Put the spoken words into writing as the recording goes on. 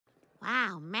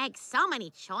Wow, Meg, so many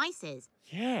choices.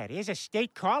 Yeah, it is a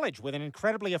state college with an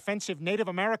incredibly offensive Native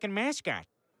American mascot.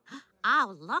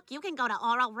 Oh, look, you can go to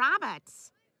Oral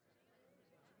Roberts.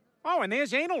 Oh, and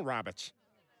there's Anal Roberts.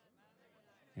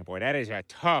 Yeah, boy, that is a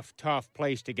tough, tough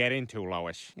place to get into,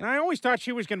 Lois. You know, I always thought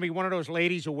she was going to be one of those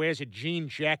ladies who wears a jean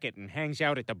jacket and hangs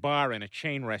out at the bar in a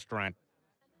chain restaurant.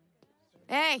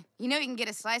 Hey, you know you can get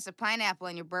a slice of pineapple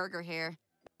in your burger here.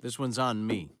 This one's on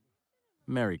me.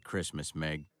 Merry Christmas,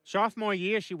 Meg. Sophomore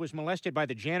year, she was molested by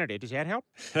the janitor. Does that help?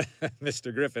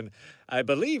 Mr. Griffin, I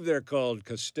believe they're called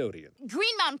custodian.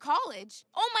 Green Mountain College?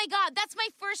 Oh, my God, that's my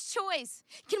first choice.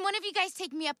 Can one of you guys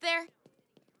take me up there?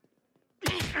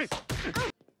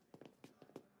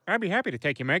 I'd be happy to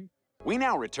take you, Meg. We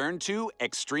now return to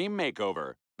Extreme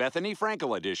Makeover, Bethany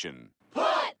Frankel edition.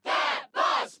 Put that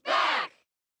bus back!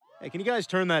 Hey, can you guys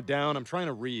turn that down? I'm trying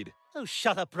to read. Oh,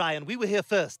 shut up, Brian. We were here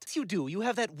first. Yes, you do. You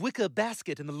have that wicker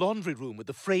basket in the laundry room with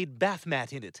the frayed bath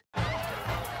mat in it.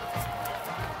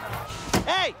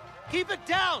 Hey, keep it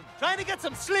down. Trying to get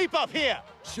some sleep up here.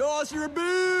 Show us your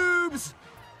boobs!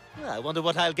 I wonder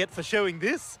what I'll get for showing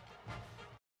this.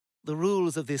 The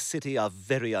rules of this city are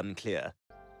very unclear.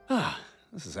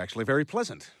 This is actually very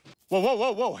pleasant.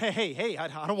 Whoa. Hey, I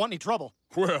don't want any trouble.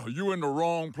 Well, you in the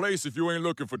wrong place if you ain't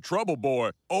looking for trouble,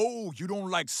 boy. Oh, you don't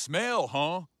like smell,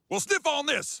 huh? Well, sniff on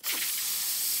this.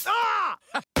 Ah!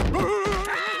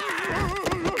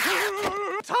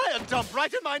 Tire dump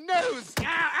right in my nose!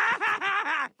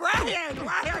 Brian,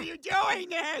 why are you doing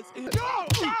this?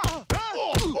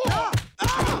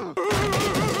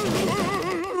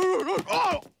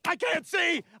 Oh, I can't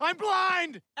see! I'm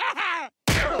blind!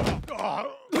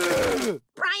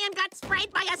 Brian got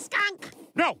sprayed by a skunk.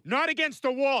 No, not against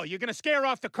the wall. You're going to scare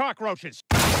off the cockroaches.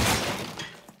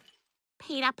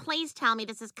 Peter, please tell me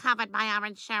this is covered by our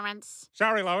insurance.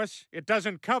 Sorry, Lois. It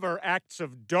doesn't cover acts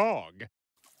of dog.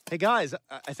 Hey, guys,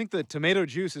 I think the tomato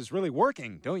juice is really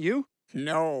working, don't you?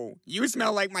 No, you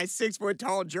smell like my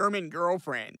 6-foot-tall German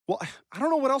girlfriend. Well, I don't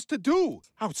know what else to do.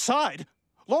 Outside?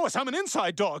 Lois, I'm an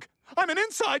inside dog. I'm an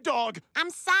inside dog.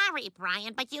 I'm sorry,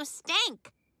 Brian, but you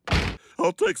stink.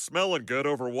 I'll take smelling good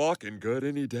over walking good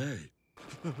any day.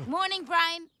 Morning,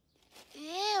 Brian.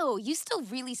 Ew, you still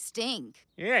really stink.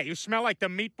 Yeah, you smell like the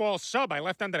meatball sub I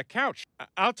left under the couch.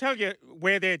 I'll tell you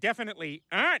where there definitely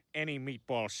aren't any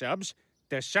meatball subs.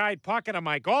 The side pocket of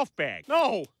my golf bag.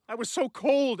 No, I was so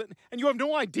cold, and you have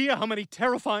no idea how many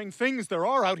terrifying things there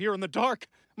are out here in the dark.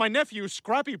 My nephew,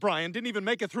 Scrappy Brian, didn't even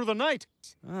make it through the night.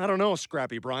 I don't know,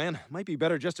 Scrappy Brian. Might be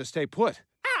better just to stay put.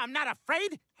 I'm not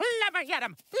afraid. Let me get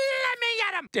him. Let me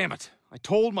get him. Damn it. I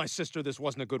told my sister this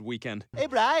wasn't a good weekend. Hey,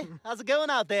 Bri, how's it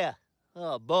going out there?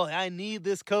 Oh, boy, I need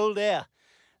this cold air.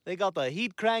 They got the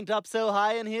heat cranked up so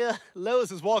high in here,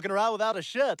 Lois is walking around without a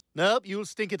shirt. Nope, you'll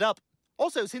stink it up.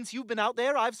 Also, since you've been out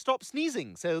there, I've stopped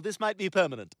sneezing, so this might be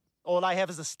permanent. All I have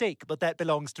is a steak, but that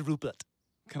belongs to Rupert.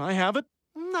 Can I have it?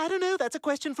 I don't know. That's a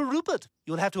question for Rupert.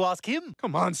 You'll have to ask him.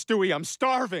 Come on, Stewie, I'm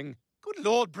starving. Good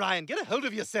Lord, Brian, get a hold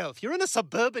of yourself. You're in a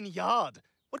suburban yard.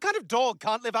 What kind of dog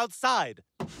can't live outside?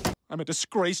 I'm a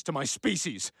disgrace to my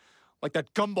species. Like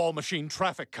that gumball machine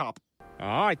traffic cop.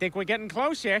 Oh, I think we're getting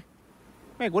close here.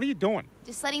 Meg, what are you doing?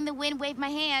 Just letting the wind wave my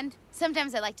hand.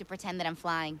 Sometimes I like to pretend that I'm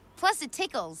flying. Plus, it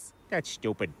tickles. That's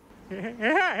stupid.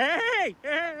 Hey!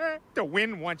 The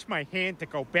wind wants my hand to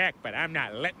go back, but I'm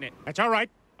not letting it. That's all right.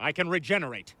 I can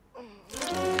regenerate.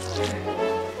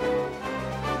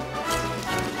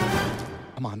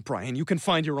 Come on, Brian, you can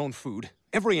find your own food.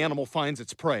 Every animal finds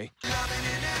its prey.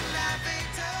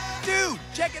 Dude,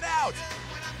 check it out!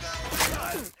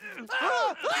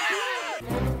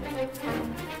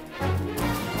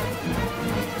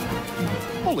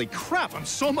 Holy crap, I'm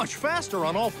so much faster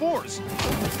on all fours.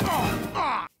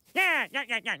 Yeah.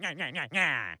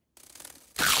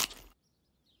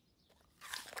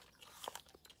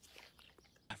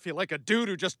 I feel like a dude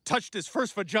who just touched his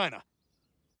first vagina.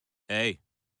 Hey,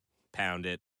 pound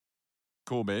it.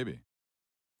 Cool baby.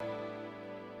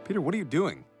 Peter, what are you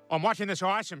doing? I'm watching this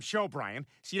awesome show, Brian.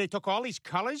 See, they took all these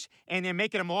colors, and they're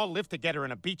making them all live together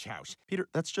in a beach house. Peter,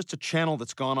 that's just a channel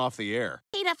that's gone off the air.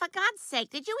 Peter, for God's sake,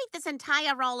 did you eat this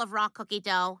entire roll of raw cookie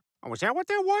dough? Oh, was that what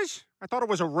that was? I thought it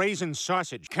was a raisin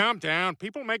sausage. Calm down.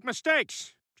 People make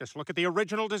mistakes. Just look at the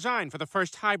original design for the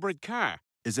first hybrid car.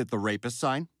 Is it the rapist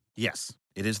sign? Yes,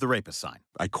 it is the rapist sign.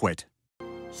 I quit.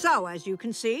 So, as you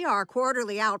can see, our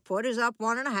quarterly output is up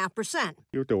 1.5%.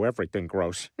 You do everything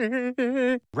gross.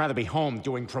 Rather be home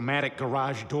doing dramatic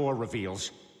garage door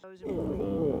reveals.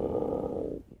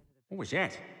 What was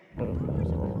that?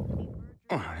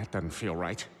 Oh, that doesn't feel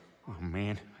right. Oh,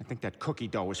 man, I think that cookie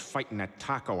dough is fighting that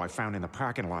taco I found in the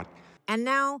parking lot. And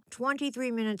now,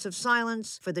 23 minutes of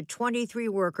silence for the 23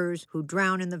 workers who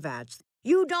drown in the vats.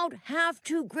 You don't have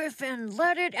to, Griffin.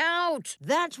 Let it out.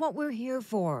 That's what we're here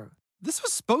for. This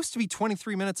was supposed to be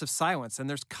 23 minutes of silence, and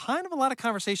there's kind of a lot of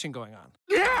conversation going on.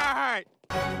 Yeah!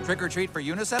 Trick or treat for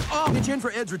UNICEF? Oh, pitch in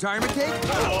for Ed's retirement cake?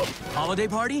 Holiday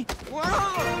party?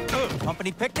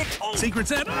 Company picnic? Secret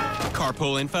Santa?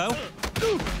 Carpool info?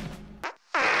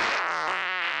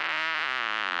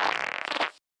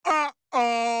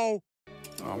 Uh-oh!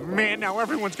 Oh, man, now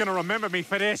everyone's gonna remember me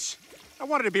for this. I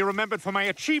wanted to be remembered for my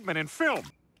achievement in film.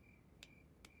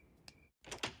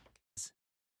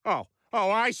 Oh,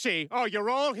 I see. Oh, you're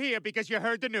all here because you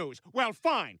heard the news. Well,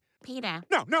 fine. Peter.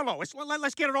 No, Lois,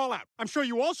 let's get it all out. I'm sure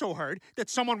you also heard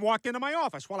that someone walked into my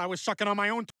office while I was sucking on my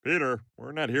own... Peter,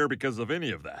 we're not here because of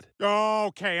any of that.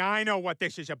 Okay, I know what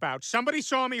this is about. Somebody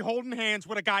saw me holding hands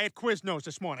with a guy at Quiznos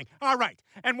this morning. All right,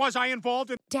 and was I involved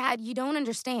in... Dad, you don't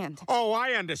understand. Oh,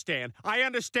 I understand. I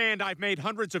understand I've made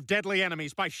hundreds of deadly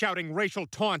enemies by shouting racial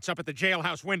taunts up at the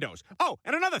jailhouse windows. Oh,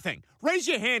 and another thing. Raise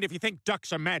your hand if you think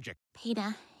ducks are magic.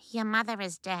 Peter, your mother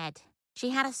is dead.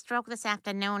 She had a stroke this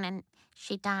afternoon and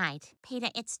she died. Peter,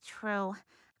 it's true.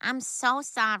 I'm so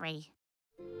sorry.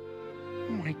 Oh,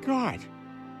 my God.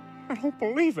 I don't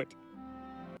believe it.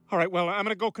 All right, well, I'm going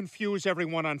to go confuse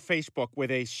everyone on Facebook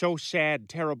with a so sad,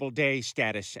 terrible day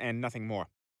status and nothing more.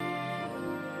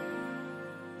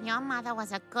 Your mother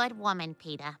was a good woman,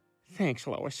 Peter. Thanks,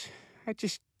 Lois. I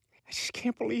just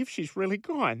can't believe she's really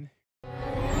gone.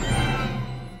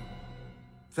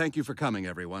 Thank you for coming,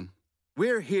 everyone.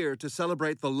 We're here to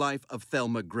celebrate the life of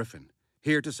Thelma Griffin.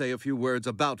 Here to say a few words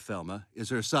about Thelma is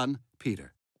her son,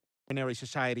 Peter. Ordinary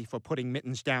Society for putting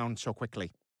mittens down so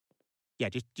quickly. Yeah,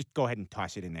 just go ahead and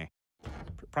toss it in there.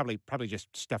 Probably just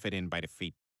stuff it in by the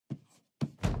feet.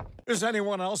 Is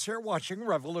anyone else here watching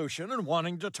Revolution and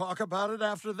wanting to talk about it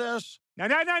after this? No,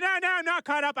 not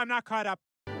caught up. I'm not caught up.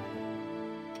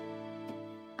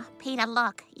 Oh, Peter,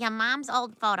 look, your mom's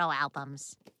old photo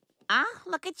albums. Ah,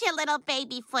 look at your little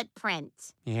baby footprint.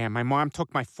 Yeah, my mom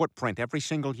took my footprint every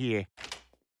single year.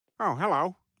 Oh,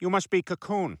 hello. You must be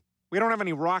Cocoon. We don't have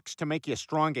any rocks to make you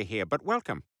stronger here, but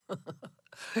welcome.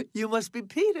 You must be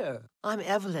Peter. I'm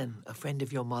Evelyn, a friend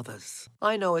of your mother's.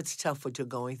 I know it's tough what you're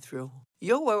going through.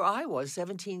 You're where I was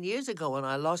 17 years ago when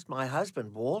I lost my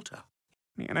husband, Walter.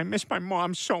 Man, I miss my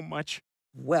mom so much.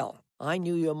 Well, I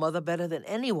knew your mother better than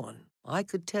anyone. I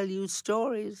could tell you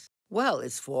stories. Well,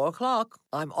 it's 4 o'clock.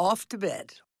 I'm off to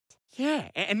bed. Yeah,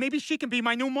 and maybe she can be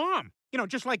my new mom. You know,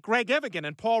 just like Greg Evigan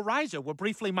and Paul Reiser were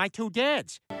briefly my two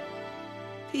dads.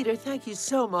 Peter, thank you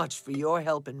so much for your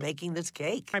help in making this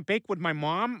cake. I baked with my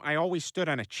mom. I always stood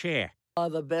on a chair.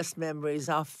 The best memories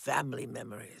are family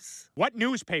memories. What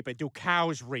newspaper do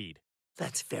cows read?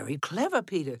 That's very clever,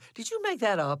 Peter. Did you make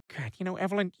that up? God, you know,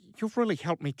 Evelyn, you've really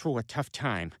helped me through a tough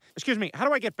time. Excuse me, how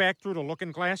do I get back through the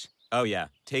looking glass? Oh, yeah.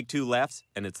 Take 2 lefts,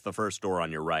 and it's the first door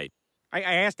on your right. I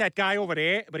asked that guy over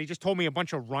there, but he just told me a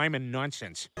bunch of rhyming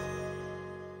nonsense.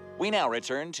 We now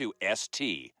return to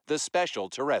ST, the special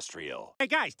terrestrial. Hey,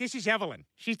 guys, this is Evelyn.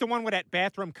 She's the one with that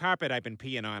bathroom carpet I've been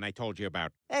peeing on I told you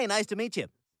about. Hey, nice to meet you.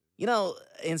 You know,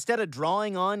 instead of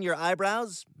drawing on your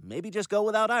eyebrows, maybe just go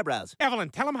without eyebrows. Evelyn,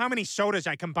 tell him how many sodas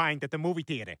I combined at the movie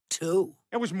theater. 2.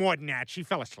 It was more than that. She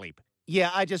fell asleep.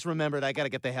 Yeah, I just remembered I gotta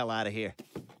get the hell out of here.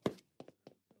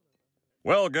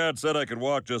 Well, God said I could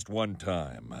walk just one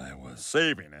time. I was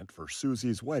saving it for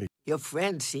Susie's wedding. Your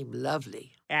friends seem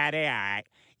lovely. They all right.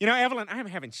 You know, Evelyn, I'm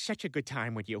having such a good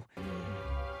time with you.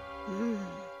 Come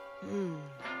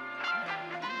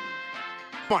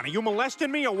on, are you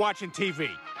molesting me or watching TV?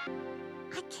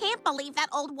 I can't believe that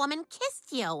old woman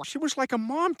kissed you. She was like a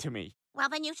mom to me. Well,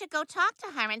 then you should go talk to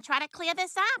her and try to clear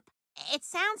this up. It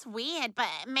sounds weird, but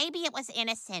maybe it was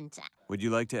innocent. Would you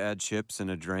like to add chips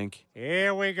and a drink?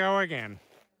 Here we go again.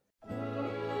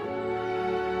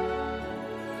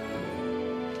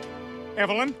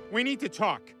 Evelyn, we need to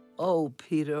talk. Oh,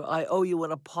 Peter, I owe you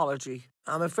an apology.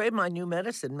 I'm afraid my new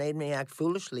medicine made me act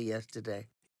foolishly yesterday.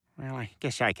 Well, I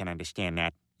guess I can understand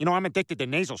that. You know, I'm addicted to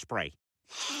nasal spray.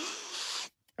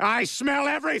 I smell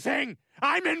everything!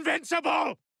 I'm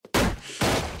invincible!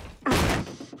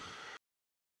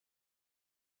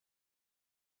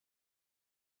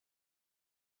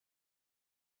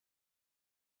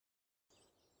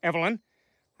 Evelyn,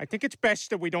 I think it's best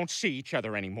that we don't see each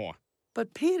other anymore.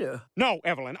 But, Peter... No,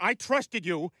 Evelyn, I trusted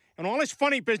you, and all this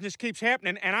funny business keeps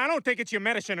happening, and I don't think it's your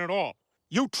medicine at all.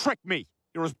 You tricked me.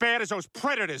 You're as bad as those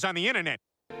predators on the internet.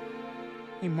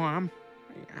 Hey, Mom,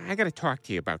 I gotta talk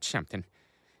to you about something.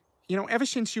 You know, ever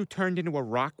since you turned into a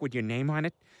rock with your name on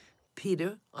it...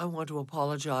 Peter, I want to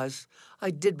apologize.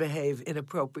 I did behave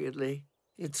inappropriately.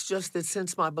 It's just that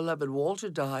since my beloved Walter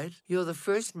died, you're the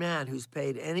first man who's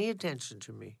paid any attention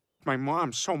to me. My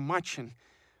mom so much, and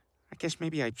I guess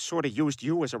maybe I sort of used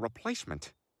you as a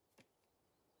replacement.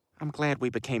 I'm glad we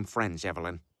became friends,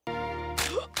 Evelyn.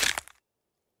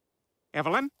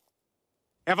 Evelyn?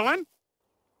 Evelyn?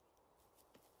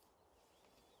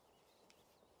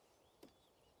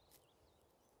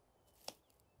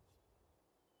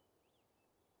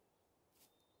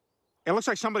 It looks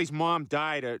like somebody's mom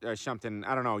died or something.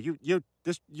 I don't know.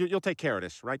 You'll take care of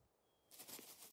this, right?